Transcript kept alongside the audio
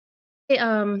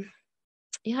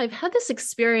Yeah, I've had this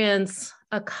experience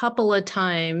a couple of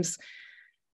times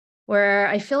where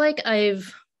I feel like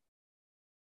I've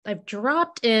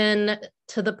dropped in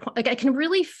to the point, like I can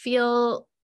really feel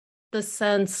the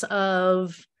sense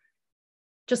of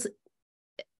just,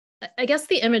 I guess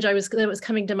the image that was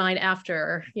coming to mind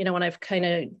after, when I've kind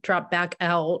of dropped back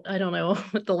out, I don't know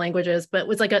what the language is, but it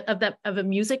was like of a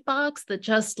music box that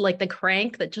just like the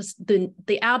crank that just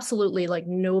the absolutely like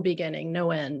no beginning,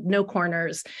 no end, no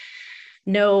corners,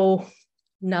 no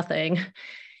nothing.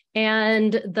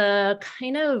 And the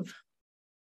kind of,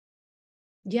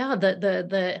 yeah,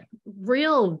 the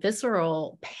real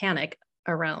visceral panic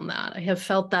around that. I have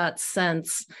felt that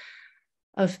sense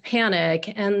of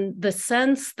panic and the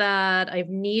sense that I've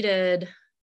needed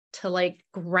to like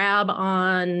grab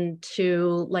on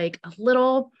to like a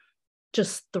little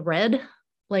just thread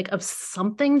like of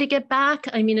something to get back.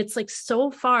 I mean, it's like so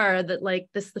far that like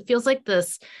this feels like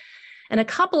this. And a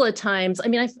couple of times, I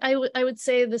mean, I would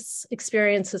say this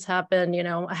experience has happened,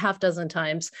 a half dozen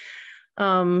times.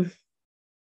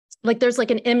 Like there's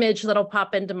like an image that'll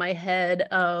pop into my head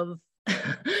of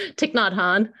Thich Nhat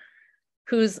Hanh,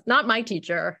 who's not my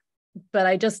teacher,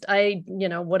 but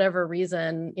whatever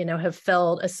reason, have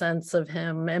felt a sense of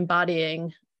him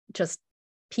embodying just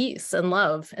peace and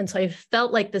love. And so I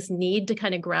felt like this need to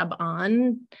kind of grab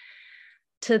on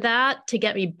to that to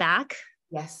get me back.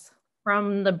 Yes.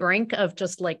 From the brink of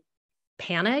just like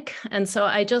panic. And so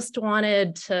I just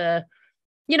wanted to,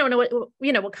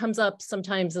 what comes up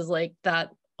sometimes is like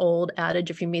that old adage,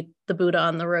 if you meet the Buddha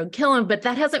on the road, kill him. But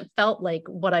that hasn't felt like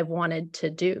what I've wanted to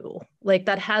do. Like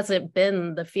that hasn't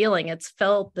been the feeling. It's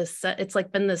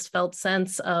like been this felt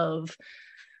sense of,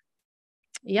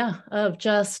 of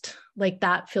just like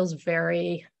that feels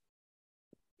very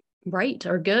right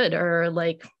or good or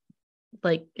like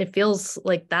it feels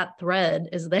like that thread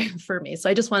is there for me. So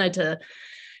I just wanted to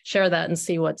share that and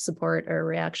see what support or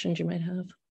reactions you might have.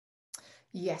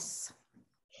 Yes.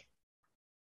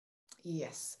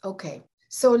 Yes. Okay.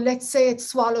 So let's say it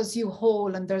swallows you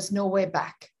whole and there's no way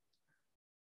back.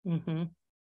 Mm-hmm.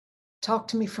 Talk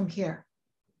to me from here.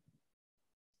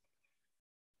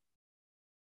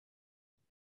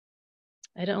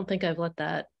 I don't think I've let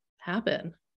that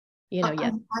happen,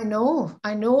 yet. I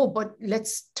know, but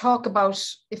let's talk about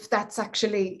if that's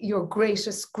actually your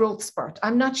greatest growth spurt.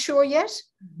 I'm not sure yet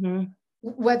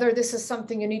whether this is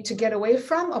something you need to get away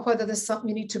from or whether this is something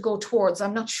you need to go towards.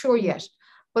 I'm not sure yet,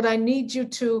 but I need you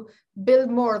to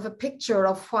build more of a picture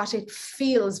of what it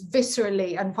feels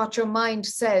viscerally and what your mind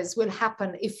says will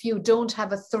happen if you don't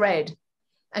have a thread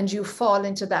and you fall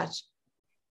into that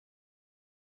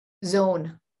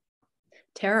zone.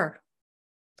 Terror.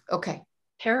 Okay.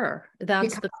 Terror.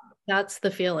 That's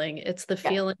the feeling. It's the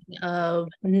feeling of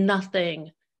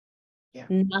nothing to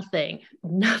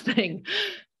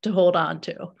hold on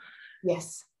to.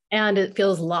 Yes. And it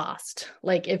feels lost.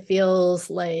 Like it feels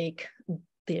like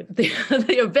the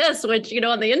abyss, which,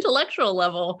 on the intellectual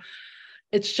level,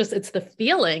 it's the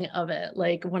feeling of it.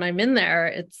 Like when I'm in there,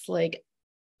 it's like,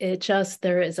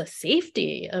 there is a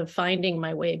safety of finding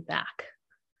my way back.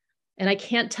 And I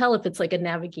can't tell if it's like a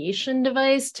navigation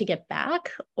device to get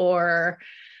back or,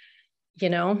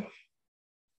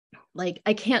 like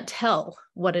I can't tell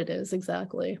what it is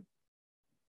exactly.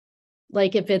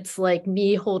 Like if it's like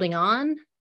me holding on,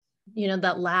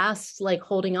 that last like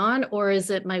holding on, or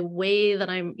is it my way that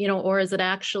I'm, or is it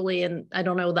actually, and I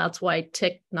don't know, that's why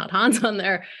Thich Nhat Hanh's on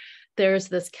there. There's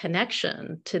this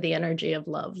connection to the energy of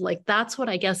love. Like that's what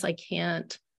I guess I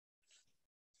can't.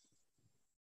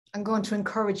 I'm going to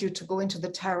encourage you to go into the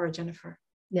terror, Jennifer.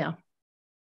 Yeah.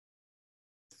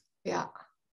 Yeah.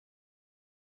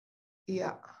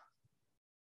 Yeah.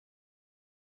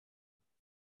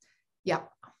 Yeah.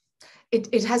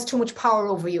 It has too much power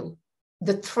over you.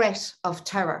 The threat of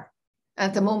terror.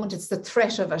 At the moment, it's the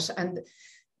threat of it. And,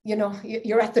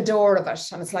 you're at the door of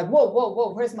it. And it's like,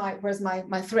 whoa, where's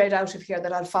my thread out of here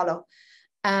that I'll follow?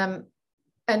 And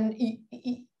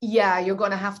yeah, you're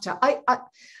going to have to.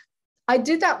 I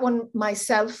did that one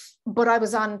myself, but I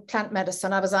was on plant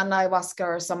medicine. I was on ayahuasca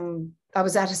or I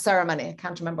was at a ceremony. I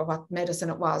can't remember what medicine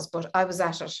it was, but I was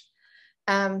at it.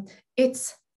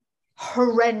 It's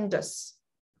horrendous.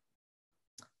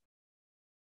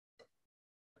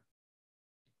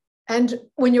 And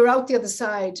when you're out the other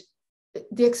side,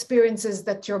 the experience is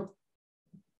that you're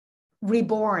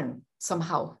reborn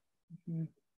somehow. Mm-hmm.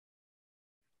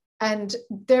 And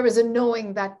there is a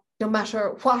knowing that no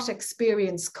matter what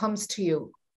experience comes to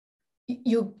you,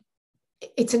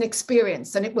 it's an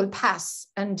experience and it will pass.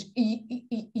 And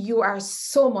you are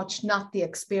so much not the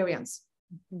experience.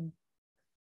 Mm-hmm.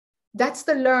 That's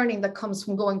the learning that comes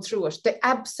from going through it. The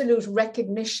absolute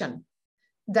recognition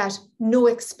that no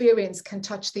experience can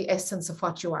touch the essence of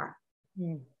what you are.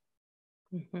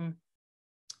 Mm-hmm.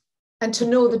 And to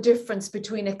know the difference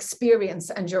between experience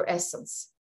and your essence.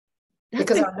 That's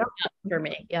because for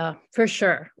me. Yeah, for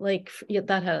sure. Like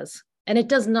that has, and it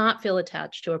does not feel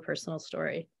attached to a personal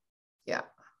story. Yeah.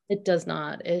 It does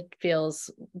not. It feels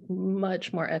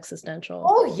much more existential.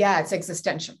 Oh yeah, it's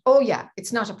existential. Oh yeah,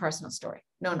 it's not a personal story.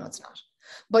 No, it's not.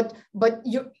 But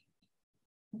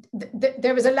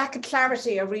there is a lack of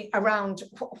clarity around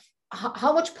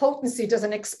how much potency does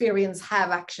an experience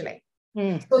have actually.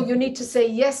 So you need to say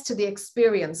yes to the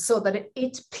experience so that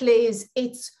it plays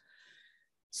its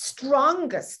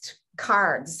strongest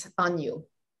cards on you.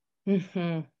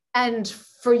 Mm-hmm. And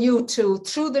for you to,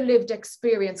 through the lived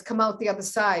experience, come out the other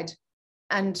side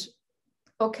and,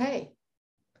 okay,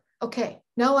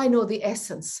 now I know the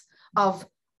essence of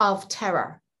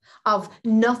terror, of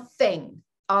nothing,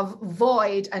 of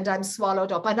void, and I'm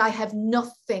swallowed up, and I have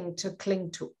nothing to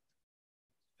cling to.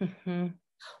 Mm-hmm.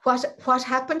 What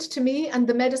happened to me, and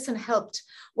the medicine helped,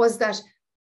 was that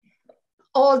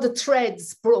all the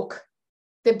threads broke.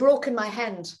 They broke in my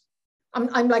hand.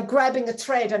 I'm like grabbing a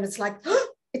thread, and it's like,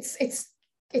 it's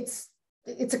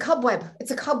a cobweb.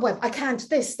 It's a cobweb. I can't.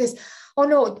 This. Oh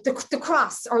no, the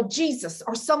cross or Jesus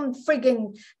or some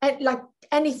frigging like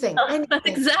anything. That's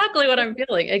exactly what I'm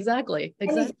feeling. Exactly.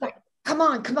 Like, come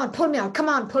on, pull me out. Come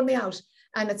on, pull me out.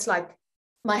 And it's like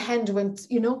my hand went,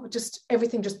 just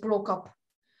everything just broke up.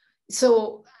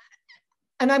 So,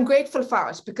 and I'm grateful for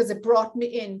it because it brought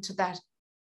me into that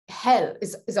hell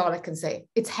is all I can say.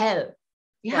 It's hell.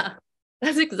 Yeah.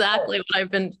 That's exactly what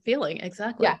I've been feeling.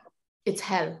 Exactly. Yeah. It's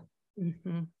hell.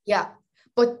 Mm-hmm. Yeah.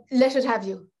 But let it have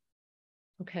you.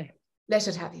 Okay. Let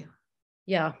it have you.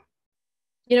 Yeah.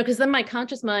 Because then my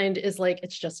conscious mind is like,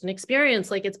 it's just an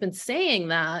experience. Like it's been saying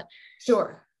that.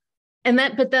 Sure. And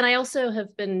but then I also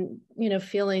have been,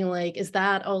 feeling like, is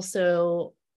that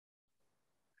also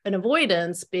an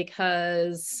avoidance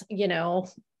because, yeah.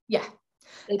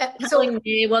 it's telling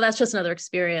me, well, that's just another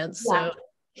experience. Yeah. So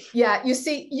yeah, you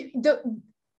see,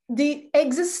 the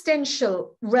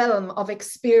existential realm of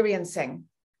experiencing,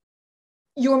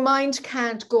 your mind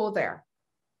can't go there.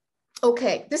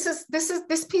 Okay,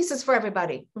 this piece is for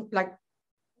everybody. Like,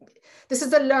 this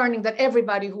is a learning that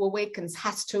everybody who awakens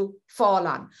has to fall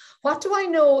on. What do I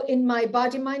know in my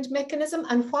body-mind mechanism,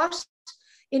 and what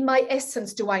in my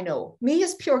essence do I know? Me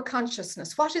is pure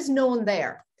consciousness. What is known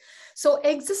there? So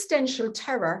existential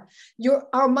terror,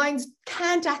 our minds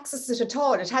can't access it at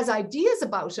all. It has ideas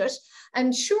about it.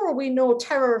 And sure, we know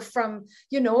terror from,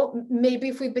 maybe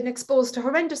if we've been exposed to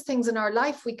horrendous things in our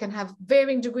life, we can have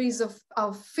varying degrees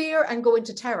of fear and go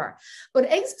into terror. But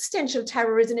existential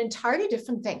terror is an entirely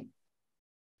different thing.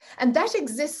 And that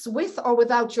exists with or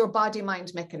without your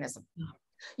body-mind mechanism.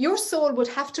 Your soul would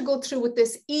have to go through with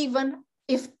this even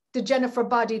if the Jennifer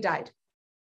body died.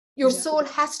 Your soul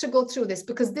has to go through this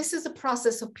because this is a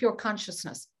process of pure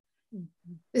consciousness.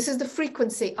 Mm-hmm. This is the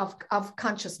frequency of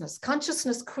consciousness.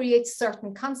 Consciousness creates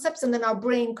certain concepts, and then our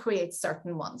brain creates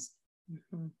certain ones.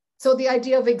 Mm-hmm. So the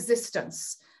idea of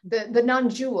existence, the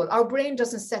non-dual, our brain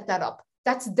doesn't set that up.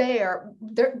 That's there.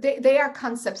 They are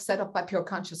concepts set up by pure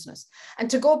consciousness. And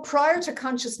to go prior to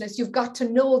consciousness, you've got to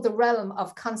know the realm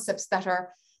of concepts that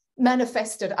are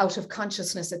manifested out of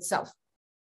consciousness itself.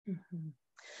 Mm-hmm.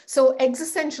 So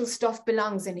existential stuff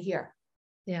belongs in here.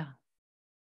 Yeah.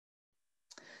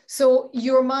 So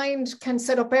your mind can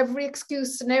set up every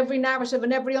excuse and every narrative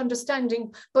and every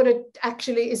understanding, but it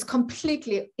actually is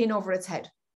completely in over its head.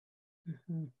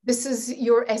 Mm-hmm. This is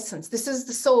your essence. This is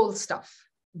the soul stuff.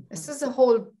 Mm-hmm. This is a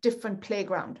whole different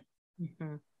playground.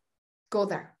 Mm-hmm. Go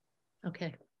there.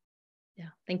 Okay. Yeah.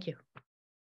 Thank you.